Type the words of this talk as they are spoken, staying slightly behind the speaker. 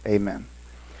Amen.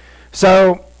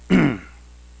 So, we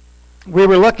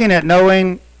were looking at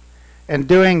knowing and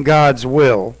doing God's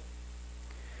will.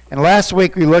 And last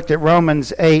week we looked at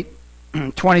Romans 8,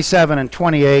 27 and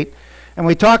 28. And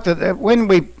we talked that when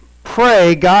we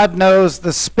pray, God knows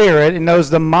the Spirit. He knows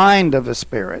the mind of the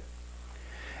Spirit.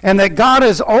 And that God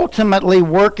is ultimately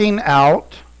working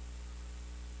out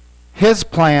His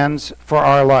plans for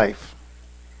our life.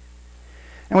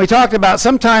 And we talked about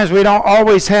sometimes we don't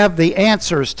always have the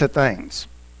answers to things.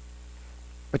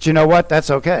 But you know what? That's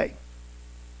okay.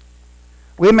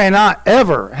 We may not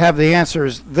ever have the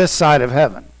answers this side of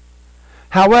heaven.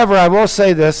 However, I will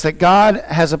say this, that God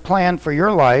has a plan for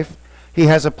your life. He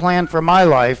has a plan for my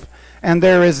life. And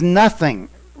there is nothing,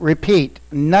 repeat,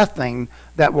 nothing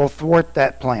that will thwart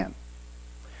that plan.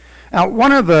 Now,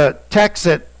 one of the texts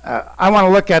that I want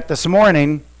to look at this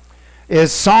morning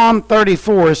is Psalm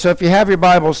 34. So if you have your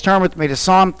Bibles, turn with me to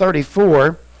Psalm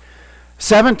 34,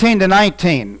 17 to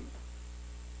 19.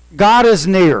 God is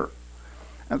near.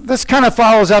 This kind of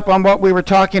follows up on what we were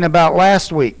talking about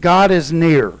last week. God is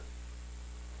near.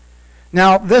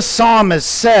 Now, this psalm is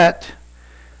set,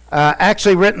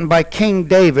 actually written by King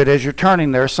David, as you're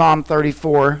turning there, Psalm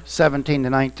 34, 17 to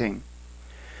 19.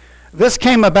 This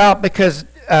came about because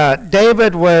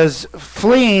David was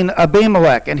fleeing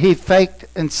Abimelech, and he faked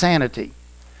insanity.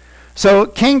 So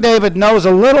King David knows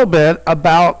a little bit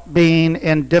about being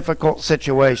in difficult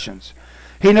situations.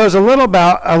 He knows a little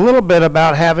bit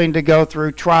about having to go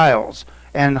through trials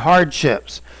and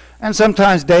hardships. And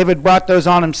sometimes David brought those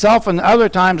on himself, and other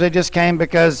times they just came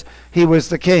because he was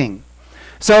the king.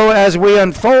 So as we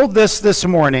unfold this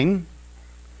morning,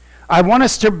 I want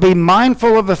us to be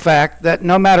mindful of the fact that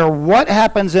no matter what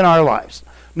happens in our lives,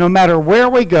 no matter where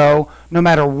we go, no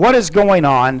matter what is going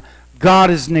on, God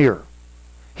is near.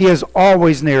 He is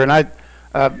always near. And I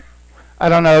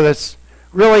don't know, that's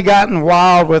really gotten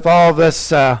wild with all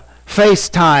this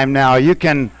FaceTime now. You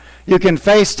can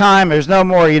FaceTime. There's no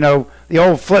more, the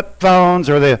old flip phones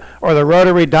or the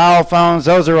rotary dial phones.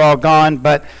 Those are all gone.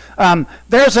 But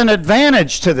there's an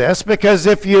advantage to this, because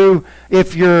if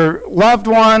your loved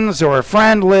ones or a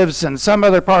friend lives in some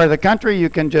other part of the country, you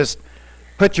can just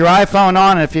put your iPhone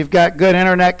on, and if you've got good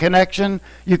internet connection,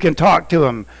 you can talk to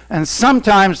them. And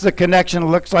sometimes the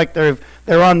connection looks like they're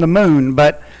on the moon,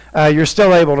 but you're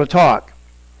still able to talk.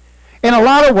 In a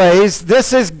lot of ways,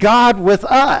 this is God with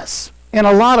us, in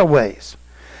a lot of ways.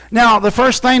 Now, the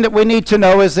first thing that we need to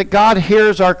know is that God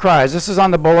hears our cries. This is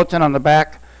on the bulletin, on the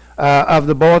back of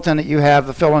the bulletin that you have,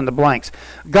 the fill in the blanks.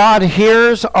 God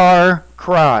hears our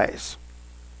cries.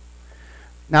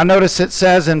 Now, notice it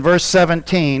says in verse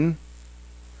 17,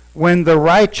 when the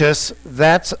righteous,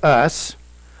 that's us,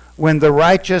 when the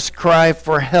righteous cry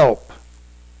for help.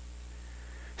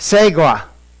 Segwa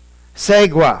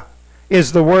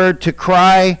is the word to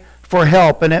cry for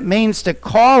help, and it means to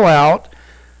call out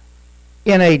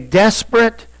in a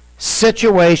desperate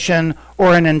situation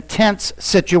or an intense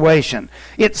situation.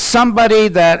 It's somebody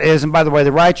that is, and by the way,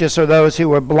 the righteous are those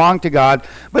who belong to God,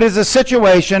 but it's a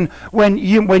situation when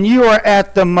you are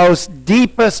at the most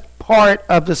deepest part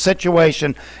of the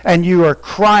situation and you are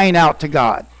crying out to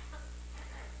God.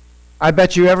 I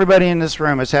bet you everybody in this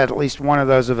room has had at least one of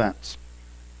those events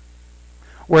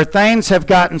where things have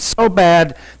gotten so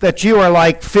bad that you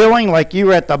are feeling like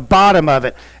you're at the bottom of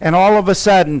it, and all of a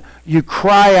sudden you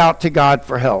cry out to God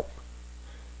for help.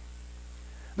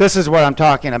 This is what I'm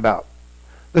talking about.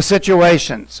 The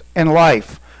situations in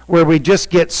life where we just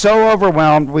get so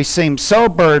overwhelmed, we seem so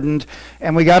burdened,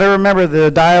 and we got to remember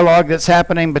the dialogue that's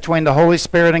happening between the Holy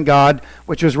Spirit and God,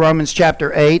 which was Romans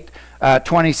chapter 8,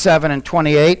 27 and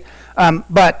 28.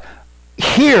 But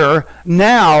here,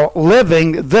 now,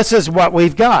 living, this is what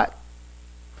we've got.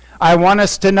 I want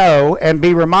us to know and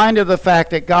be reminded of the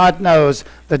fact that God knows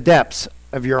the depths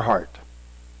of your heart.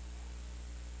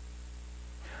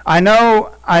 I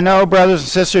know, brothers and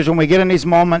sisters, when we get in these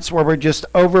moments where we're just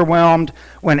overwhelmed,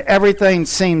 when everything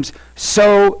seems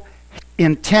so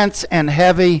intense and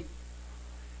heavy,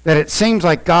 that it seems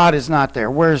like God is not there.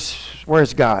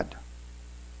 Where's God?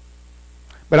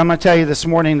 But I'm going to tell you this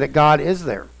morning that God is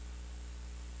there.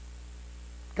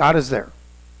 God is there.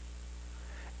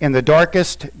 In the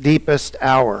darkest, deepest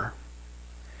hour,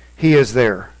 He is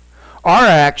there. Our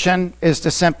action is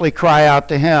to simply cry out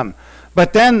to Him.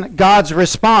 But then God's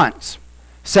response,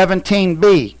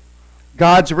 17b,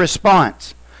 God's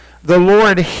response. The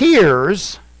Lord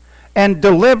hears and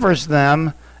delivers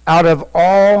them out of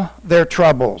all their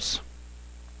troubles.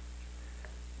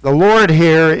 The Lord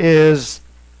here is,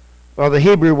 well, the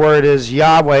Hebrew word is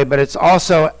Yahweh, but it's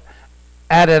also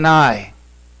Adonai.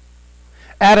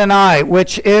 Adonai,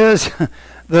 which is,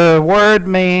 the word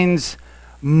means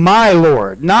my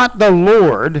Lord. Not the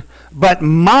Lord, but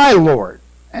my Lord.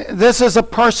 This is a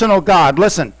personal God.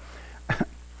 Listen,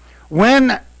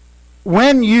 when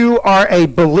you are a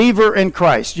believer in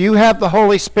Christ, you have the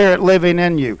Holy Spirit living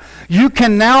in you. You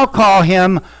can now call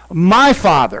him my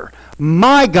Father,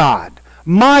 my God,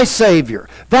 my Savior.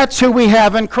 That's who we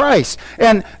have in Christ.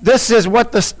 And this is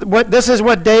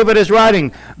what David is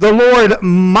writing. The Lord,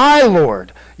 my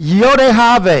Lord,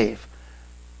 Yod-Heh-Vav,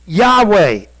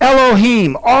 Yahweh,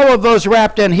 Elohim, all of those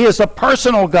wrapped in. He is a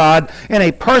personal God in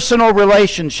a personal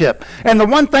relationship. And the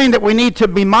one thing that we need to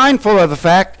be mindful of the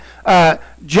fact,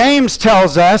 James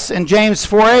tells us in James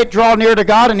 4:8, draw near to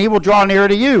God and he will draw near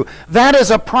to you. That is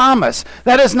a promise.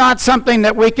 That is not something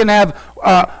that we can have,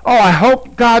 I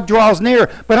hope God draws near.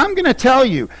 But I'm going to tell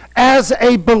you, as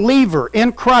a believer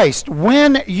in Christ,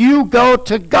 when you go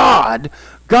to God,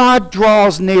 God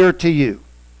draws near to you.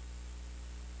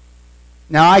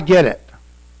 Now, I get it.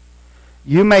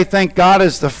 You may think God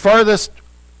is the furthest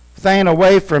thing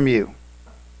away from you.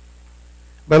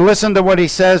 But listen to what he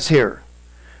says here.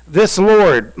 This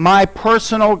Lord, my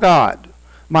personal God,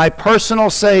 my personal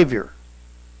Savior.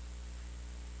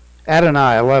 Adonai,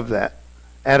 I love that.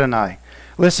 Adonai.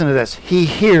 Listen to this. He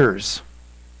hears.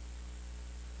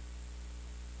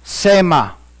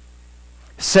 Sema.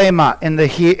 Sema in the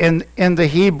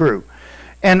Hebrew.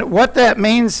 And what that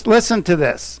means, listen to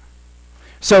this.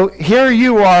 So here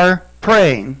you are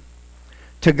praying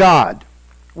to God.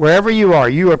 Wherever you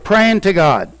are praying to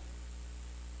God.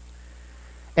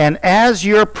 And as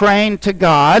you're praying to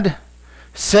God,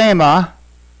 Sema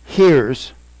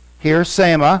hears.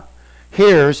 Sema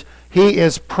hears. He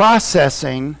is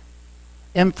processing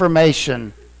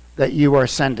information that you are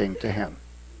sending to him.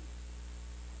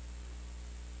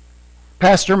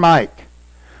 Pastor Mike,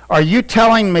 are you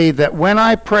telling me that when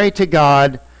I pray to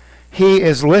God, he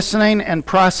is listening and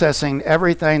processing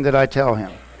everything that I tell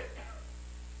him?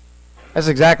 That's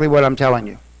exactly what I'm telling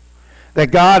you. That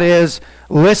God is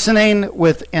listening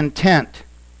with intent.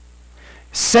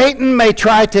 Satan may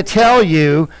try to tell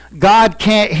you God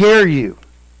can't hear you.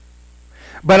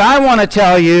 But I want to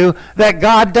tell you that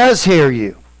God does hear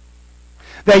you.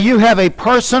 That you have a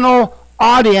personal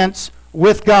audience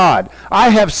with God. I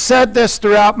have said this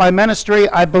throughout my ministry.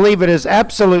 I believe it is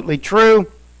absolutely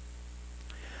true.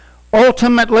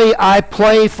 Ultimately, I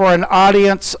play for an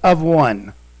audience of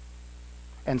one.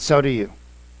 And so do you.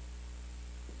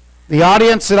 The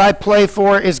audience that I play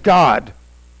for is God.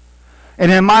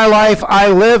 And in my life, I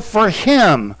live for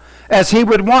him as he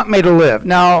would want me to live.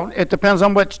 Now, it depends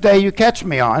on which day you catch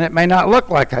me on. It may not look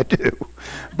like I do.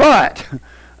 But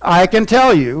I can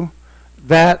tell you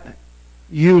that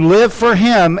you live for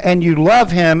him and you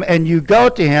love him and you go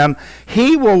to him.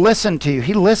 He will listen to you.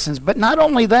 He listens. But not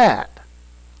only that.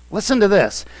 Listen to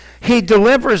this. He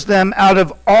delivers them out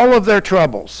of all of their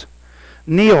troubles.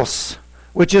 Nios,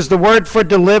 which is the word for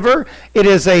deliver. It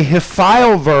is a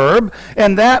hiphil verb,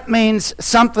 and that means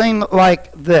something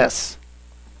like this.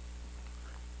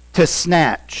 To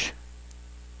snatch.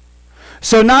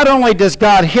 So not only does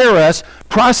God hear us,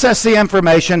 process the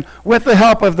information with the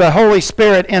help of the Holy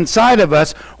Spirit inside of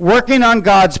us, working on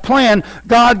God's plan,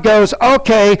 God goes,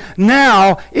 okay,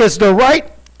 now is the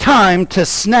right time to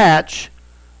snatch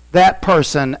that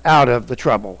person out of the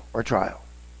trouble or trial.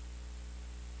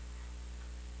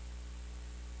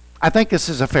 I think this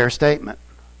is a fair statement.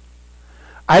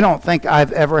 I don't think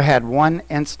I've ever had one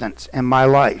instance in my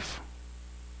life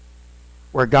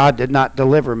where God did not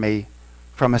deliver me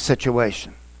from a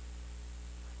situation.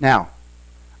 Now,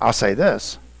 I'll say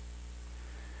this,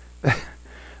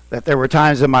 that there were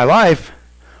times in my life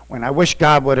when I wish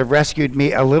God would have rescued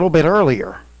me a little bit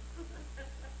earlier.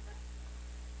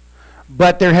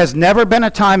 But there has never been a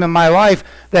time in my life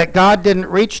that God didn't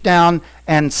reach down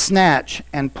and snatch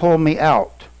and pull me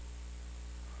out.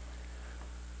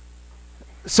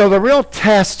 So the real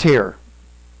test here,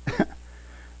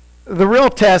 the real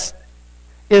test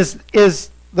is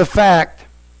the fact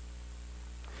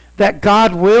that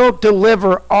God will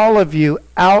deliver all of you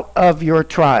out of your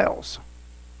trials.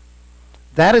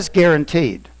 That is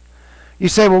guaranteed. You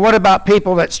say, well, what about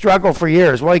people that struggle for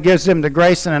years? Well, he gives them the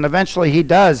grace, and eventually he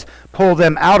does pull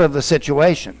them out of the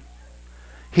situation.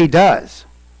 He does.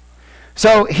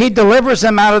 So he delivers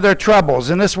them out of their troubles.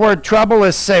 And this word trouble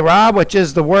is serah, which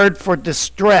is the word for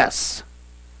distress.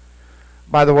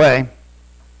 By the way,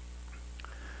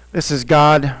 this is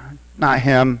God, not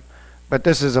him, but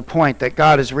this is a point that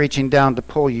God is reaching down to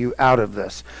pull you out of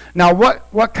this. Now,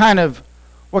 what kind of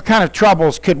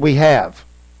troubles could we have?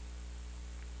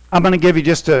 I'm going to give you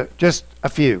just a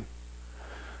few.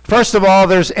 First of all,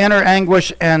 there's inner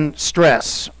anguish and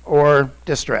stress or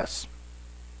distress.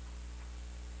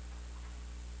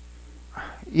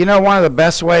 You know, one of the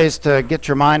best ways to get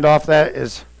your mind off that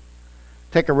is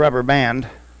take a rubber band,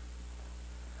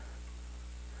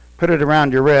 put it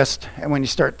around your wrist, and when you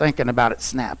start thinking about it,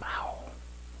 snap. Ow.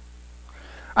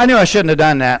 I knew I shouldn't have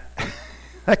done that.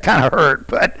 That kind of hurt,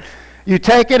 but you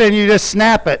take it and you just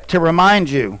snap it to remind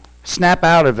you. Snap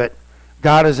out of it.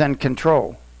 God is in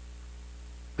control.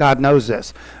 God knows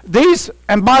this.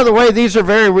 And by the way, these are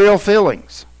very real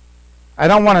feelings. I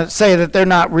don't want to say that they're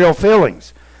not real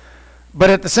feelings. But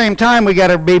at the same time, we got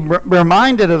to be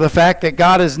reminded of the fact that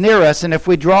God is near us, and if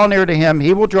we draw near to him,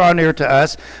 he will draw near to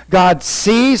us. God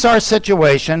sees our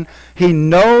situation. He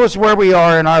knows where we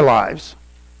are in our lives.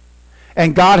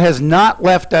 And God has not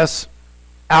left us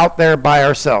out there by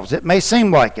ourselves. It may seem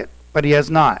like it, but he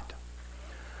has not.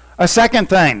 A second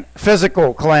thing,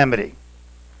 physical calamity.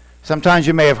 Sometimes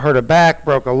you may have hurt a back,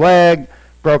 broke a leg,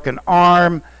 broken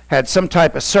arm, had some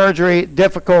type of surgery,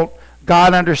 difficult.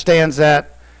 God understands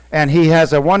that, and he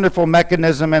has a wonderful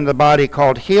mechanism in the body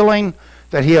called healing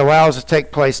that he allows to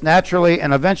take place naturally,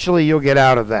 and eventually you'll get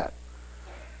out of that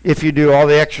if you do all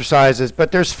the exercises.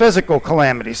 But there's physical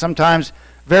calamity, sometimes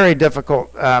very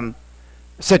difficult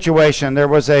situation. There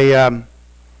was a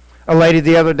lady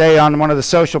the other day on one of the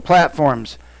social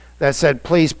platforms that said,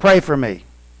 "Please pray for me."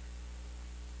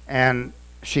 And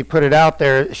she put it out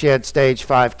there, she had stage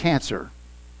 5 cancer.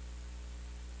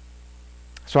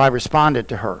 So I responded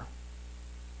to her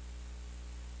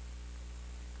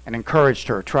and encouraged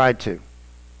her, tried to.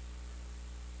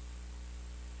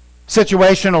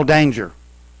 Situational danger.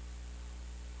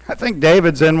 I think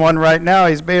David's in one right now.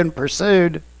 He's being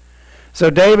pursued. So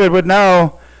David would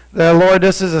know, Lord,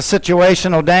 this is a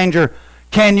situational danger.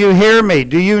 Can you hear me?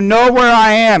 Do you know where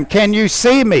I am? Can you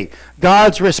see me?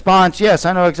 God's response, yes,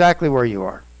 I know exactly where you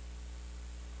are.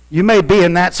 You may be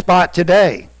in that spot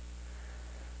today.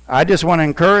 I just want to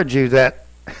encourage you that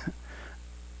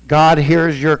God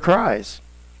hears your cries.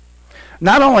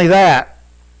 Not only that,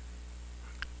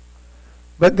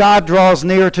 but God draws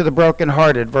near to the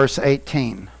brokenhearted, verse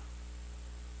 18.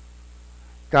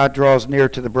 God draws near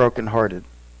to the brokenhearted.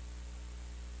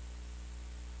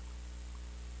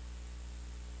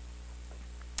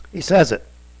 He says it.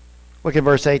 Look at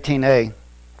verse 18a.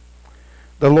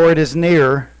 The Lord is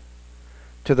near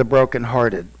to the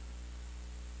brokenhearted.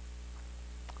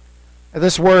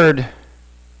 This word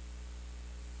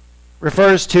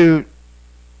refers to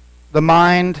the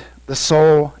mind, the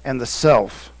soul, and the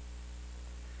self.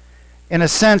 In a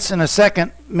sense, in a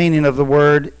second meaning of the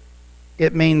word,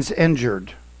 it means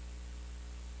injured.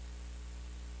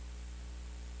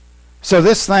 So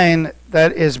this thing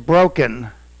that is broken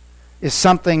is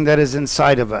something that is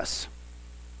inside of us.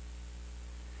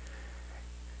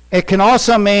 It can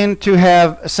also mean to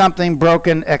have something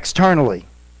broken externally.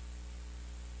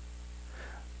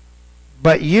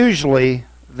 But usually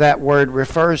that word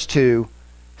refers to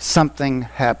something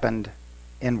happened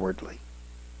inwardly.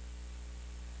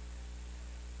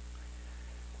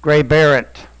 Gray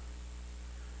Barrett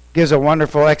gives a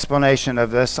wonderful explanation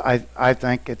of this. I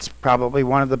think it's probably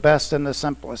one of the best and the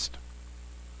simplest.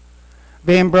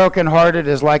 Being brokenhearted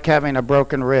is like having a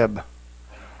broken rib.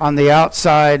 On the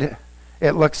outside,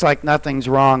 it looks like nothing's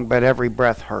wrong, but every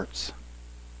breath hurts.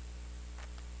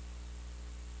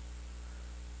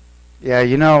 Yeah,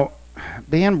 you know,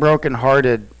 being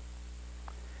brokenhearted,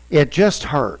 it just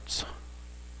hurts.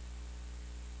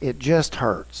 It just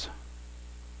hurts.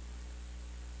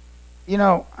 You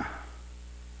know,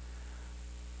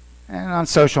 and on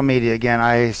social media again,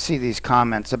 I see these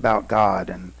comments about God,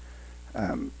 and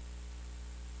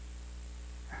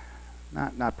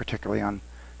not particularly on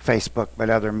Facebook, but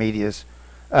other medias.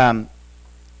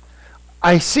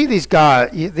 I see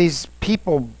these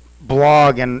people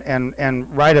blog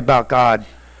and write about God.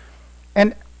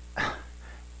 And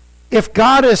if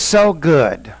God is so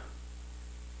good,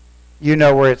 you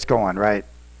know where it's going, right?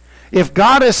 If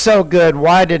God is so good,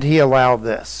 why did he allow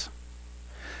this?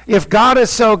 If God is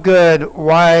so good,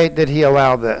 why did he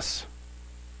allow this?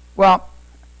 Well,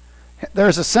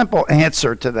 there's a simple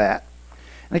answer to that.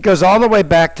 And it goes all the way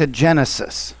back to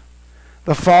Genesis,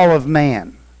 the fall of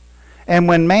man. And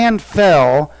when man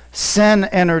fell, sin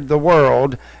entered the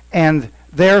world, and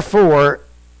therefore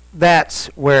that's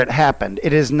where it happened.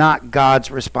 It is not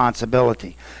God's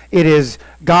responsibility. It is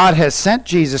God has sent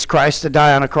Jesus Christ to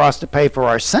die on a cross to pay for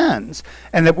our sins,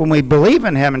 and that when we believe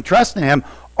in him and trust in him,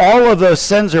 all of those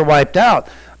sins are wiped out.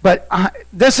 But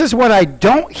this is what I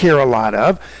don't hear a lot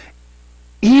of,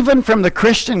 even from the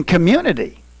Christian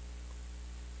community.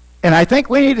 And I think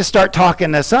we need to start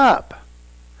talking this up.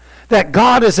 That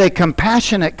God is a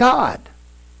compassionate God.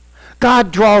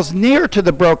 God draws near to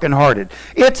the brokenhearted.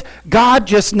 It's God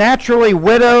just naturally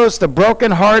widows the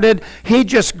brokenhearted. He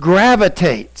just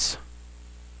gravitates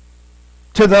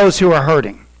to those who are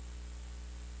hurting.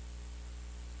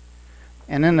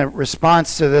 And in the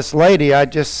response to this lady, I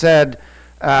just said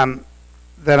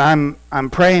that I'm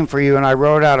praying for you, and I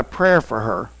wrote out a prayer for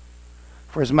her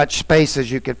for as much space as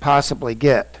you could possibly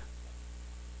get.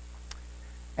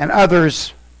 And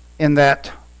others in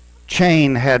that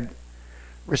chain had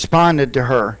responded to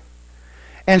her.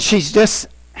 And she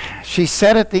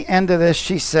said at the end of this,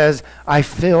 she says, I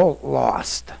feel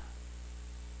lost.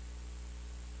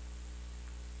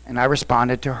 And I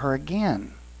responded to her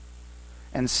again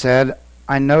and said,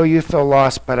 I know you feel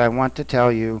lost, but I want to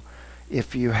tell you,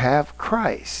 if you have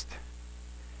Christ,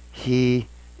 He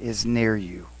is near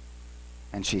you.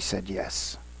 And she said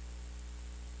yes.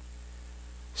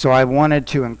 So I wanted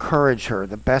to encourage her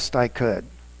the best I could.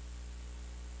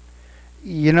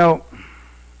 You know,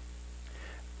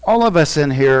 all of us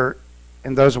in here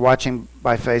and those watching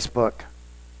by Facebook,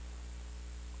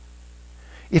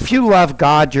 if you love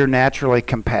God, you're naturally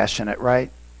compassionate,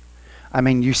 right? I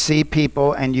mean, you see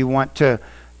people and you want to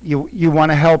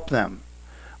help them.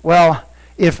 Well,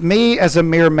 if me as a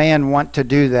mere man want to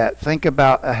do that, think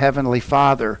about a heavenly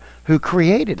Father who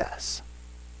created us.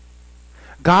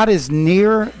 God is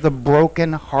near the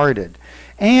brokenhearted.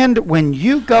 And when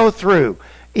you go through,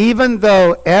 even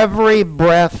though every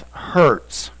breath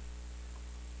hurts,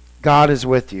 God is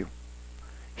with you.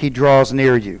 He draws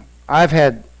near you. I've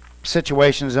had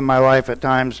situations in my life at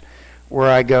times where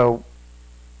I go,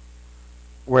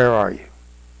 where are you?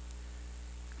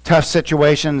 Tough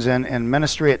situations in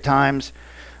ministry at times.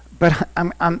 But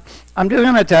I'm just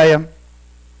going to tell you,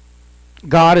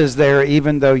 God is there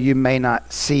even though you may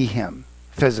not see Him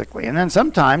physically. And then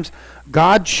sometimes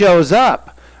God shows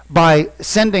up by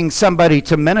sending somebody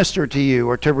to minister to you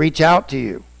or to reach out to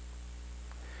you.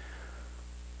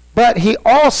 But He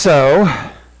also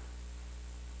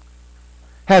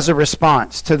has a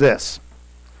response to this.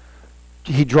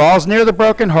 He draws near the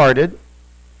brokenhearted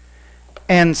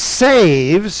and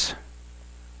saves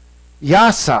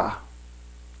Yasa.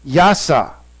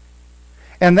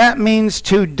 And that means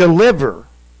to deliver,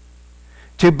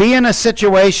 to be in a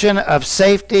situation of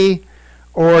safety,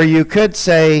 or you could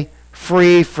say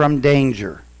free from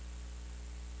danger.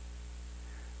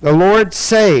 The Lord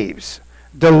saves,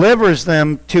 delivers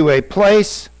them to a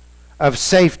place of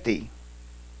safety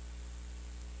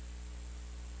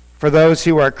for those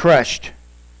who are crushed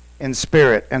in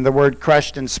spirit. And the word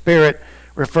crushed in spirit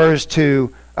refers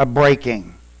to a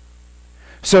breaking.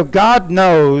 So God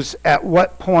knows at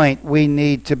what point we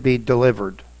need to be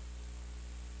delivered.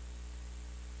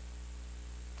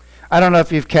 I don't know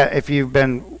if you've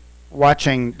been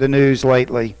watching the news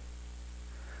lately.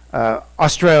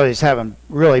 Australia's having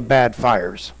really bad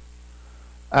fires.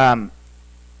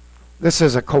 This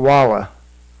is a koala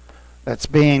that's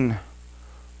being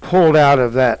pulled out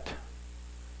of that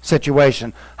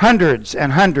situation. Hundreds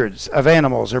and hundreds of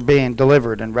animals are being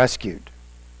delivered and rescued,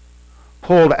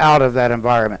 pulled out of that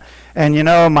environment. And you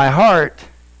know, my heart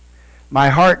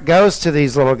goes to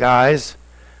these little guys.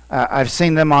 I've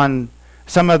seen them on,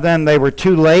 some of them they were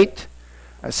too late.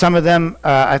 Some of them,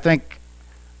 I think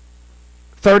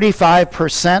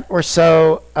 35% or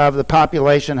so of the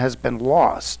population has been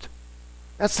lost.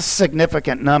 That's a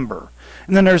significant number.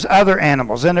 And then there's other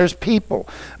animals, and there's people.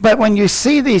 But when you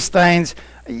see these things,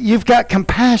 you've got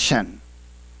compassion.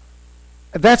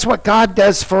 That's what God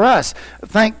does for us.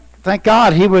 Thank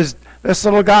God this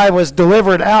little guy was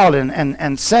delivered out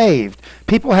and saved.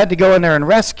 People had to go in there and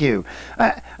rescue.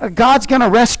 God's going to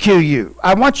rescue you.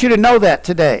 I want you to know that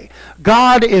today.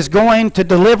 God is going to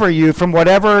deliver you from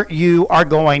whatever you are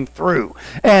going through.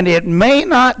 And it may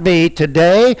not be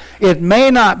today. It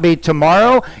may not be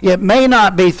tomorrow. It may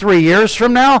not be 3 years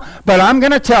from now. But I'm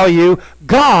going to tell you,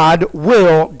 God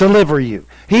will deliver you.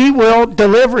 He will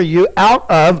deliver you out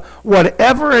of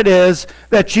whatever it is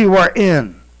that you are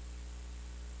in.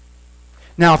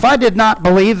 Now, if I did not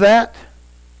believe that,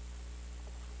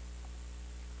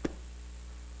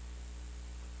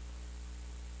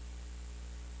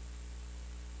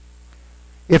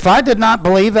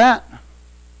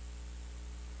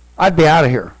 I'd be out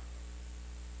of here.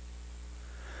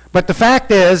 But the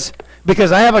fact is,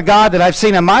 because I have a God that I've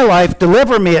seen in my life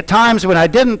deliver me at times when I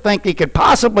didn't think He could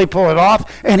possibly pull it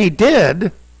off, and He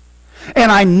did.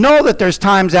 And I know that there's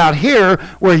times out here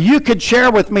where you could share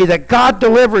with me that God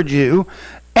delivered you,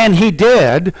 and He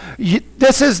did.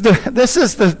 This is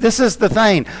the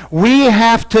thing. We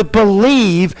have to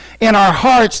believe in our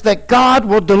hearts that God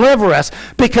will deliver us,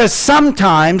 because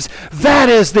sometimes that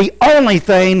is the only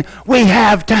thing we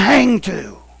have to hang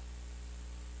to.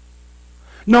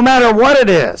 No matter what it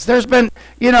is. There's been,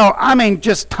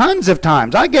 just tons of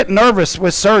times. I get nervous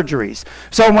with surgeries.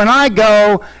 So when I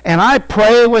go and I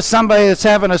pray with somebody that's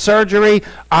having a surgery,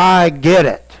 I get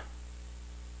it.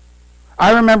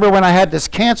 I remember when I had this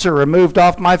cancer removed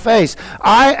off my face.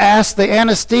 I asked the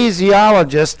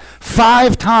anesthesiologist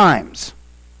 5 times,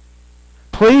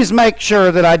 please make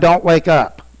sure that I don't wake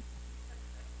up.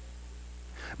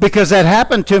 Because that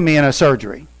happened to me in a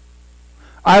surgery.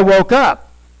 I woke up.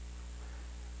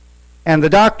 And the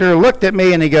doctor looked at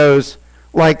me and he goes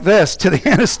like this to the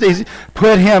anesthesia,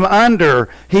 put him under,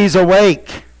 he's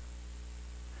awake.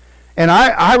 And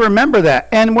I remember that.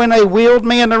 And when they wheeled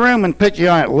me in the room and put you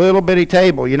on a little bitty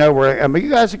table, where, you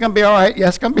guys are going to be all right?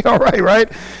 Yes, going to be all right,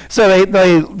 right? So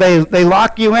they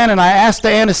lock you in, and I asked the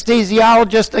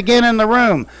anesthesiologist again in the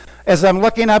room as I'm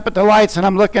looking up at the lights, and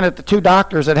I'm looking at the 2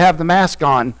 doctors that have the mask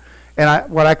on, and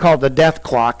what I call the death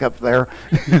clock up there.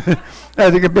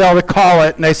 They could be able to call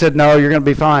it, and they said, no, you're going to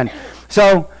be fine.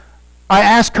 So I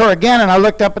asked her again, and I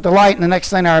looked up at the light, and the next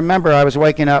thing I remember, I was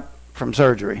waking up from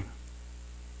surgery.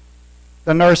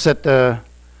 The nurse at the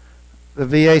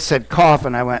VA said, cough,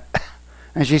 and I went,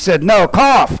 and she said, no,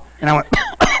 cough. And I went,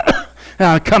 and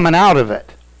I'm coming out of it.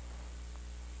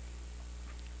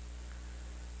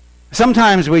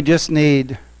 Sometimes we just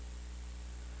need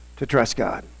to trust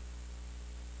God.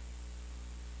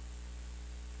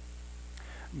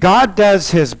 God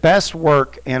does his best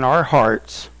work in our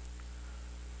hearts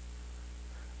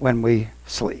when we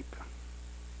sleep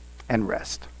and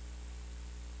rest.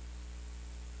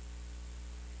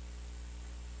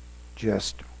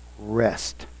 Just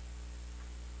rest.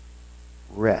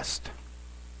 Rest.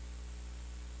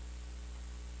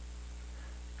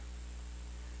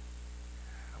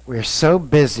 We're so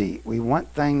busy. We want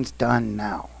things done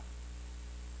now.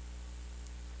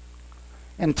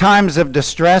 In times of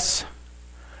distress,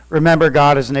 remember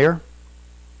God is near.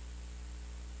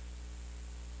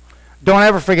 Don't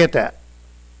ever forget that.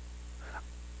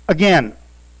 Again,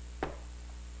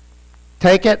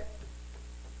 take it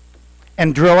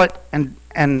and drill it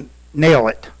and nail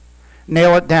it.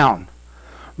 Nail it down.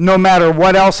 No matter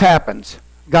what else happens,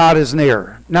 God is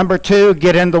near. Number 2,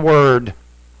 get in the Word.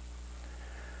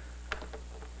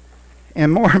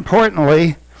 And more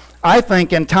importantly, I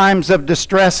think in times of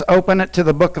distress, open it to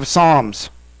the book of Psalms.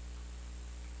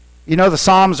 The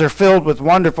Psalms are filled with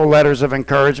wonderful letters of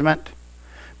encouragement.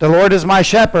 The Lord is my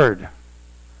shepherd.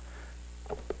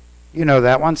 You know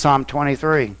that one, Psalm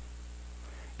 23.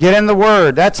 Get in the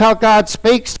Word. That's how God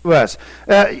speaks to us.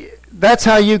 That's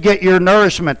how you get your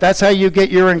nourishment. That's how you get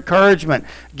your encouragement.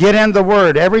 Get in the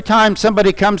Word. Every time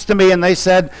somebody comes to me and they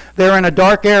said they're in a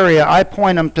dark area, I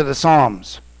point them to the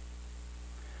Psalms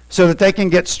so that they can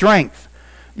get strength.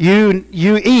 You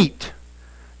eat.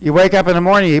 You wake up in the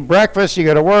morning, you eat breakfast, you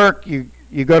go to work, you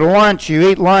go to lunch, you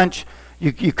eat lunch,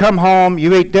 you come home,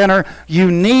 you eat dinner.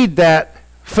 You need that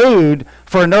food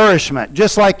for nourishment,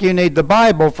 just like you need the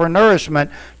Bible for nourishment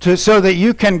so that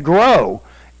you can grow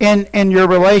in your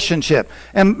relationship.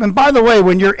 And by the way,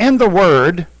 when you're in the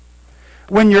Word,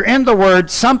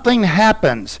 something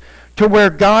happens to where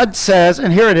God says,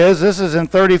 and here it is, this is in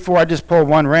 34, I just pulled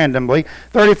one randomly,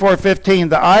 34:15,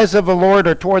 the eyes of the Lord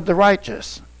are toward the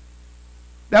righteous.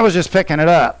 That was just picking it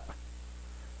up.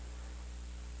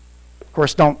 Of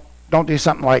course, don't do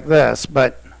something like this,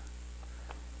 but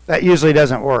that usually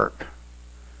doesn't work.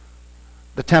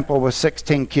 The temple was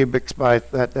 16 cubits by,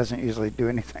 that doesn't usually do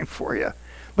anything for you.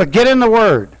 But get in the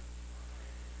Word.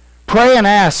 Pray and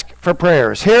ask for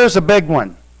prayers. Here's a big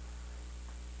one.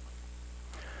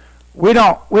 We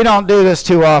don't do this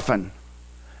too often.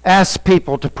 Ask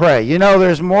people to pray.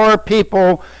 There's more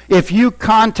people, if you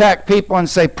contact people and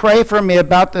say, pray for me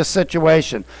about this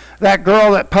situation. That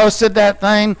girl that posted that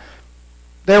thing,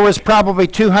 there was probably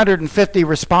 250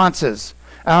 responses.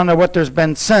 I don't know what there's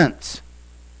been since.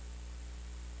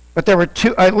 But there were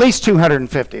at least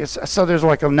 250. So there's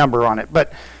like a number on it.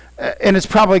 And it's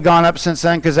probably gone up since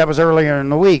then because that was earlier in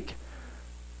the week.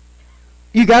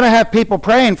 You got to have people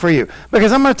praying for you.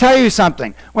 Because I'm going to tell you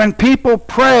something. When people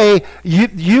pray,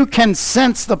 you can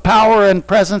sense the power and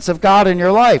presence of God in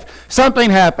your life. Something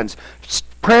happens.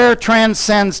 Prayer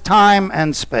transcends time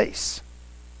and space.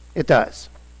 It does.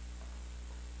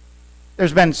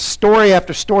 There's been story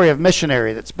after story of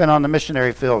missionary that's been on the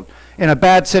missionary field. In a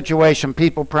bad situation,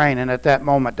 people praying, and at that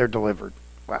moment they're delivered.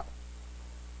 Wow.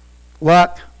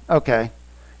 Luck? Okay.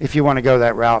 If you want to go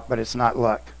that route, but it's not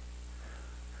luck.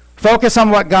 Focus on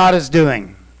what God is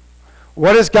doing.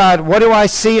 What is God? What do I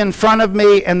see in front of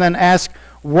me? And then ask,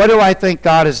 what do I think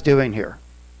God is doing here?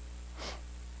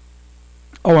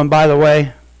 Oh, and by the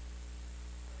way,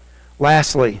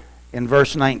 lastly, in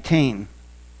verse 19,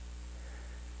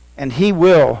 and He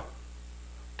will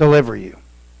deliver you.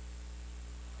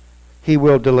 He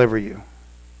will deliver you.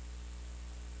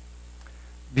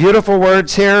 Beautiful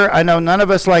words here. I know none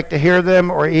of us like to hear them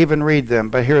or even read them,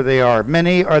 but here they are.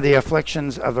 Many are the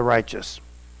afflictions of the righteous.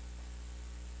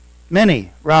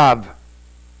 Many, Rob.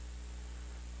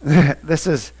 This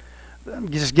is, I'm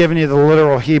just giving you the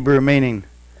literal Hebrew meaning.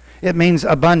 It means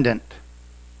abundant.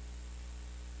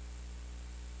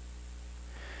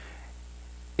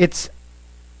 It's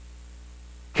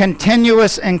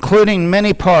continuous, including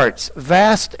many parts,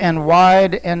 vast and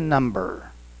wide in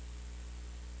number.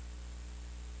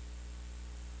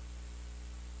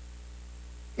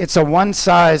 It's a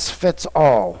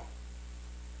one-size-fits-all.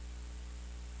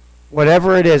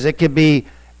 Whatever it is, it could be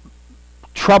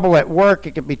trouble at work,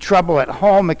 it could be trouble at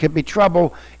home, it could be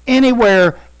trouble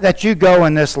anywhere that you go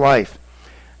in this life.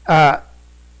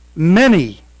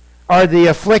 Many are the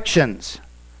afflictions,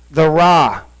 the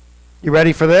Ra. You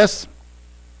ready for this?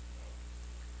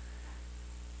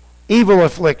 Evil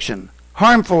affliction,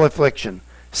 harmful affliction,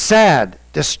 sad,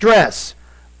 distress.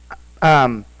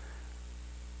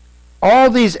 All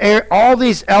these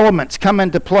elements come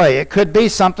into play. It could be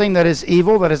something that is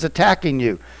evil that is attacking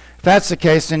you. If that's the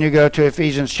case, then you go to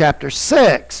Ephesians chapter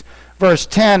 6, verse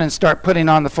 10, and start putting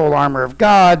on the full armor of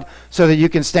God so that you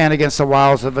can stand against the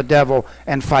wiles of the devil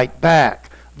and fight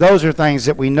back. Those are things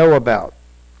that we know about.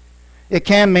 It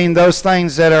can mean those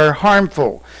things that are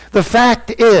harmful. The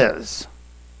fact is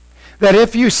that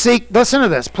if you seek, listen to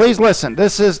this, please listen,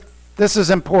 this is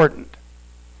important.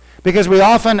 Because we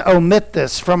often omit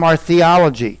this from our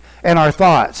theology and our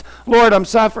thoughts. Lord, I'm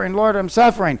suffering. Lord, I'm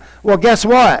suffering. Well, guess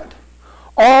what?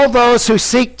 All those who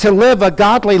seek to live a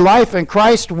godly life in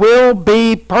Christ will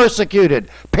be persecuted,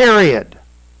 period.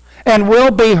 And will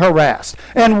be harassed.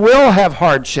 And will have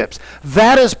hardships.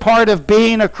 That is part of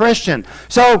being a Christian.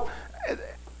 So,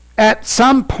 at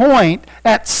some point,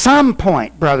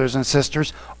 brothers and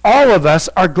sisters, all of us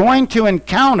are going to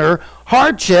encounter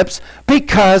hardships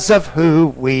because of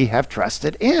who we have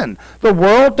trusted in. The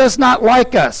world does not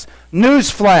like us.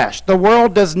 Newsflash, the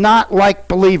world does not like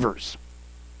believers.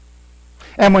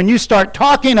 And when you start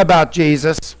talking about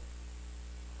Jesus,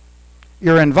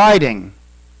 you're inviting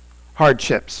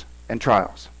hardships and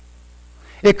trials.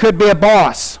 It could be a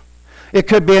boss. It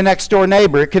could be a next door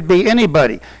neighbor. It could be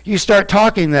anybody. You start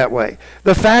talking that way.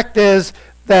 The fact is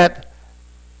that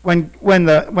when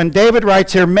David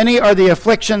writes here, many are the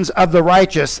afflictions of the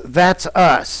righteous, that's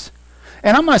us.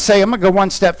 And I'm going to go one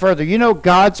step further. You know,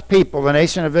 God's people, the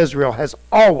nation of Israel, has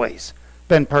always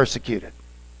been persecuted.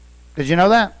 Did you know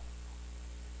that?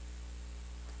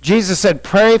 Jesus said,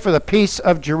 pray for the peace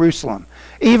of Jerusalem.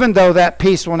 Even though that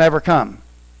peace will never come,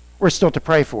 we're still to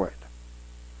pray for it.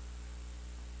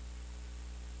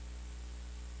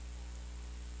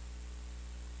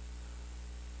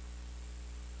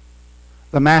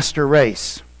 The master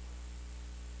race.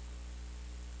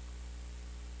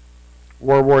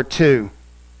 World War II.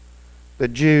 The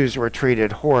Jews were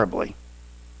treated horribly.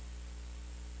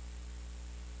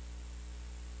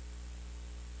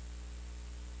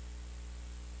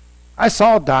 I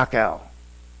saw Dachau.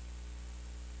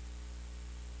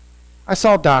 I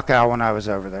saw Dachau when I was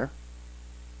over there.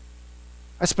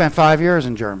 I spent 5 years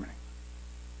in Germany.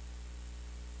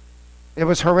 It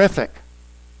was horrific.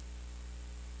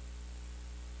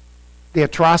 The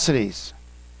atrocities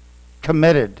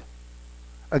committed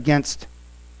against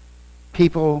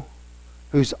people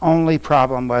whose only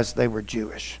problem was they were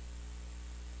Jewish.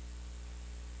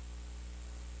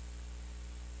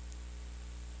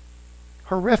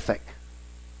 Horrific.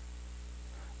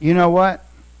 You know what?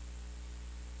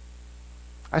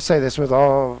 I say this with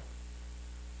all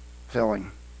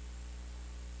feeling.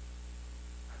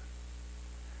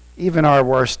 Even our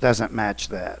worst doesn't match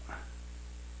that.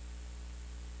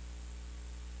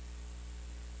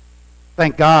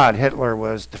 Thank God Hitler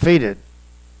was defeated.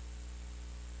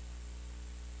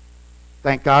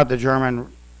 Thank God the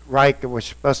German Reich was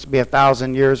supposed to be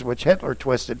 1,000 years, which Hitler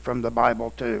twisted from the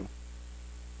Bible too.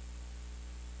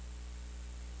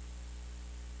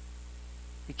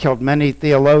 He killed many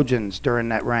theologians during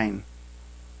that reign.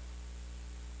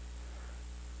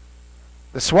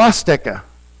 The swastika,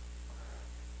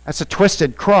 that's a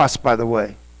twisted cross, by the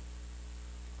way,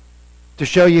 to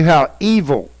show you how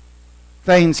evil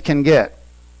things can get.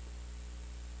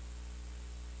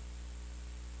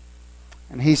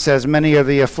 And he says, many are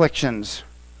the afflictions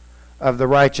of the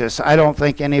righteous. I don't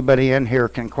think anybody in here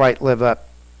can quite live up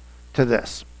to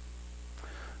this.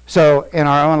 So in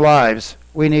our own lives,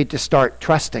 we need to start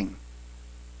trusting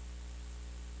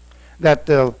that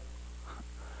the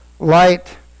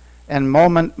light and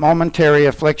momentary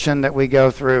affliction that we go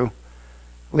through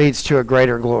leads to a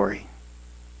greater glory.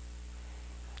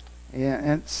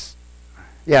 Yeah,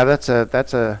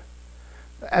 that's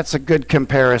a good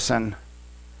comparison.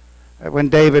 When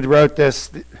David wrote this,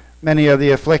 many of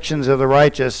the afflictions of the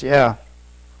righteous, yeah,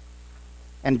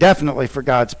 and definitely for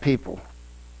God's people.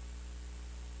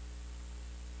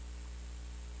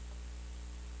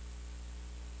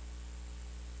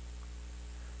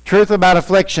 Truth about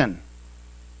affliction.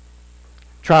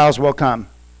 Trials will come.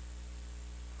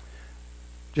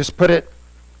 Just put it.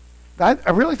 I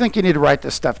really think you need to write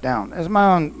this stuff down. As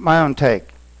my own take.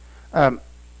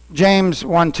 James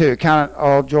 1:2. Count it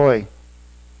all joy.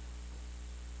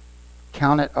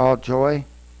 Count it all joy.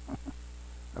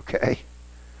 Okay.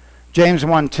 James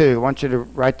 1:2. I want you to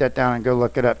write that down and go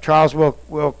look it up. Trials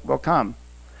will come.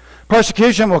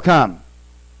 Persecution will come.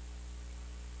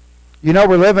 You know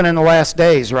we're living in the last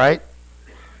days, right?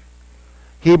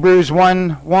 Hebrews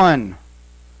 1:1.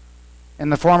 In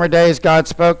the former days God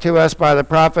spoke to us by the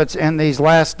prophets. In these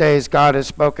last days God has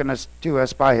spoken to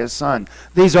us by his Son.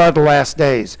 These are the last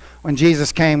days. When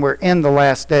Jesus came, we're in the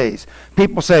last days.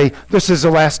 People say, this is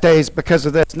the last days because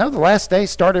of this. No, the last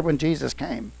days started when Jesus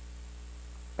came.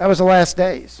 That was the last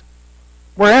days.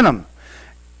 We're in them.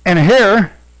 And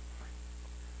here,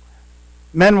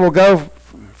 men will go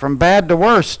from bad to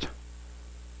worst.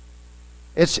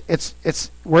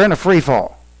 We're in a free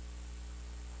fall.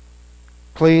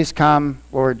 Please come,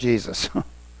 Lord Jesus.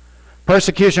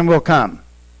 Persecution will come.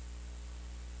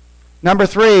 Number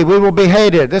 3, we will be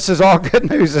hated. This is all good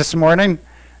news this morning.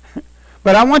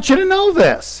 But I want you to know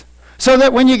this. So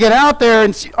that when you get out there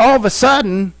and all of a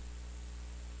sudden,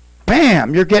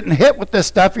 bam, you're getting hit with this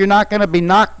stuff, you're not going to be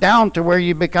knocked down to where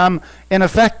you become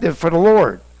ineffective for the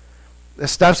Lord.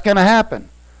 This stuff's going to happen.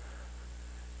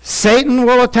 Satan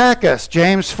will attack us.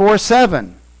 James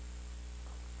 4:7.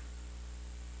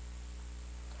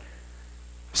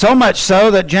 So much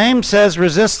so that James says,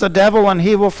 resist the devil and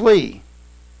he will flee.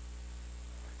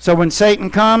 So when Satan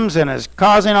comes and is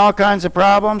causing all kinds of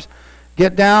problems,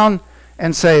 get down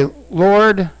and say,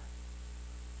 Lord,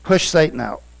 push Satan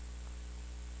out.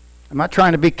 I'm not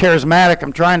trying to be charismatic.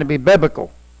 I'm trying to be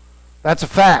biblical. That's a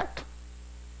fact.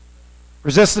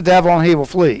 Resist the devil and he will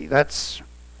flee. That's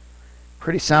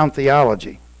pretty sound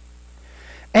theology.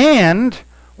 And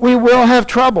we will have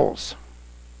troubles.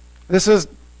 This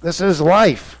is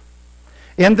life.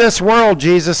 In this world,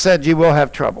 Jesus said, you will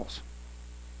have troubles.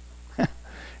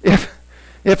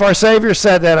 If our Savior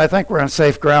said that, I think we're on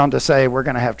safe ground to say we're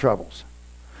going to have troubles.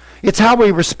 It's how we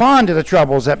respond to the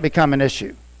troubles that become an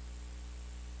issue.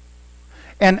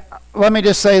 And let me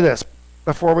just say this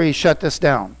before we shut this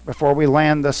down, before we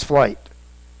land this flight.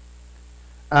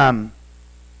 I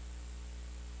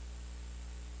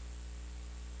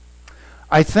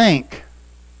think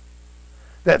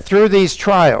that through these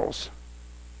trials,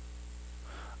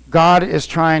 God is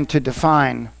trying to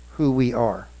define who we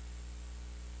are.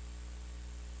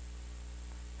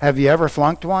 Have you ever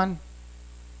flunked one?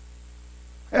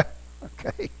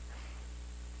 Okay.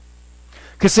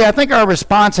 Because see, I think our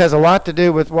response has a lot to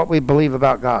do with what we believe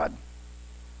about God.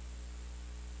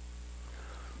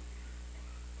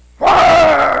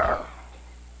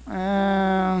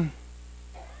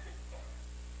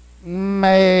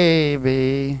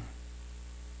 Maybe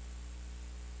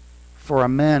for a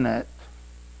minute.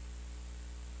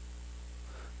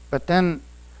 But then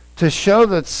to show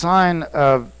the sign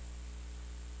of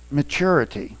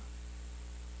maturity.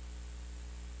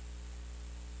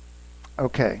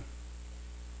 Okay.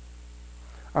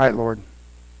 All right, Lord.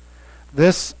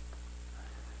 This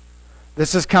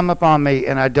has come upon me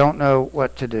and I don't know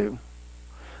what to do.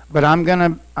 But I'm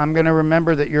going to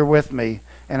remember that you're with me,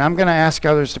 and I'm going to ask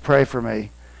others to pray for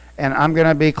me, and I'm going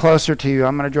to be closer to you.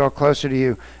 I'm going to draw closer to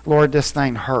you. Lord, this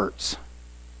thing hurts.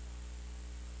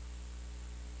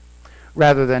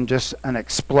 Rather than just an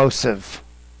explosive.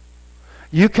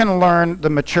 You can learn the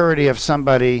maturity of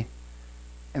somebody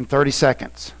in 30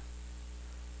 seconds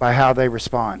by how they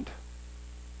respond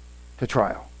to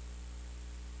trial.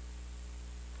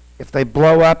 If they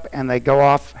blow up and they go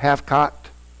off half-cocked,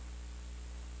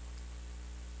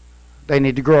 they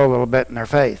need to grow a little bit in their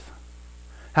faith.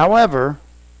 However,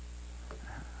 I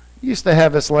used to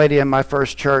have this lady in my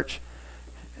first church.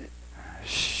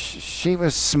 She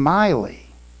was smiley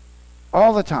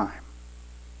all the time.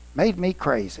 Made me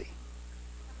crazy.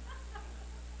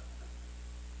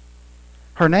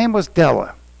 Her name was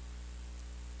Della.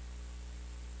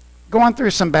 Going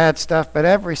through some bad stuff, but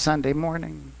every Sunday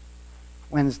morning,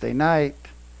 Wednesday night,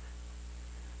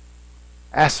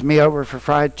 asked me over for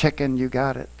fried chicken. You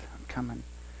got it. I'm coming.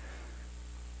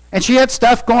 And she had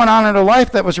stuff going on in her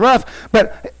life that was rough,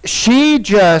 but she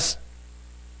just,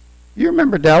 you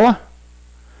remember Della?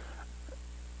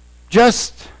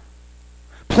 just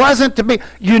pleasant to be.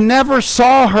 You never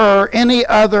saw her any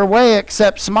other way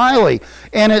except smiley.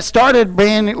 And it started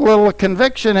being a little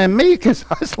conviction in me because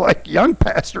I was like, young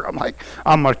pastor, I'm like,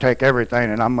 I'm going to take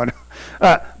everything and I'm going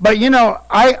to. But you know,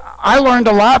 I learned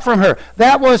a lot from her.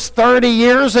 That was 30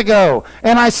 years ago.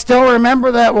 And I still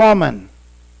remember that woman.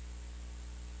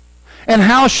 And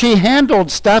how she handled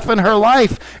stuff in her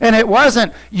life. And it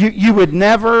wasn't, you would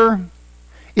never,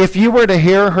 if you were to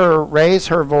hear her raise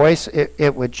her voice,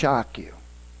 it would shock you.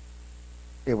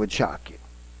 It would shock you.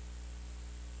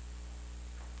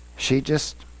 She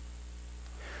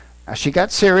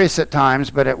got serious at times,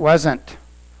 but it wasn't.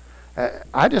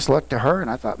 I just looked at her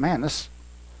and I thought, man,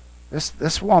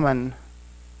 this woman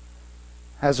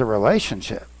has a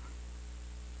relationship.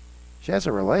 She has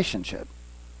a relationship.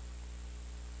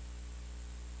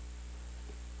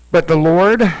 But the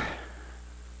Lord,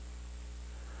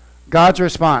 God's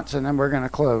response, and then we're going to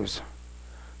close.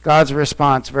 God's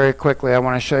response, very quickly, I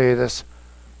want to show you this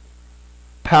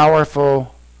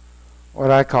powerful,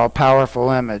 what I call powerful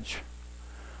image.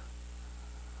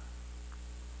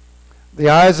 The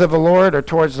eyes of the Lord are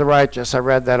towards the righteous. I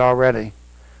read that already.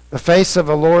 The face of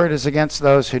the Lord is against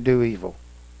those who do evil.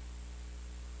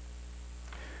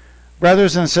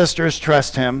 Brothers and sisters,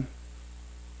 trust Him.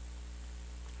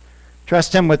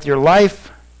 Trust Him with your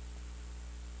life.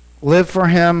 Live for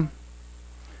Him.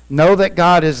 Know that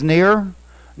God is near.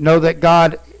 Know that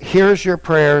God hears your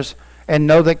prayers. And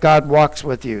know that God walks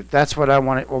with you. That's what I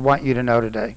want you to know today.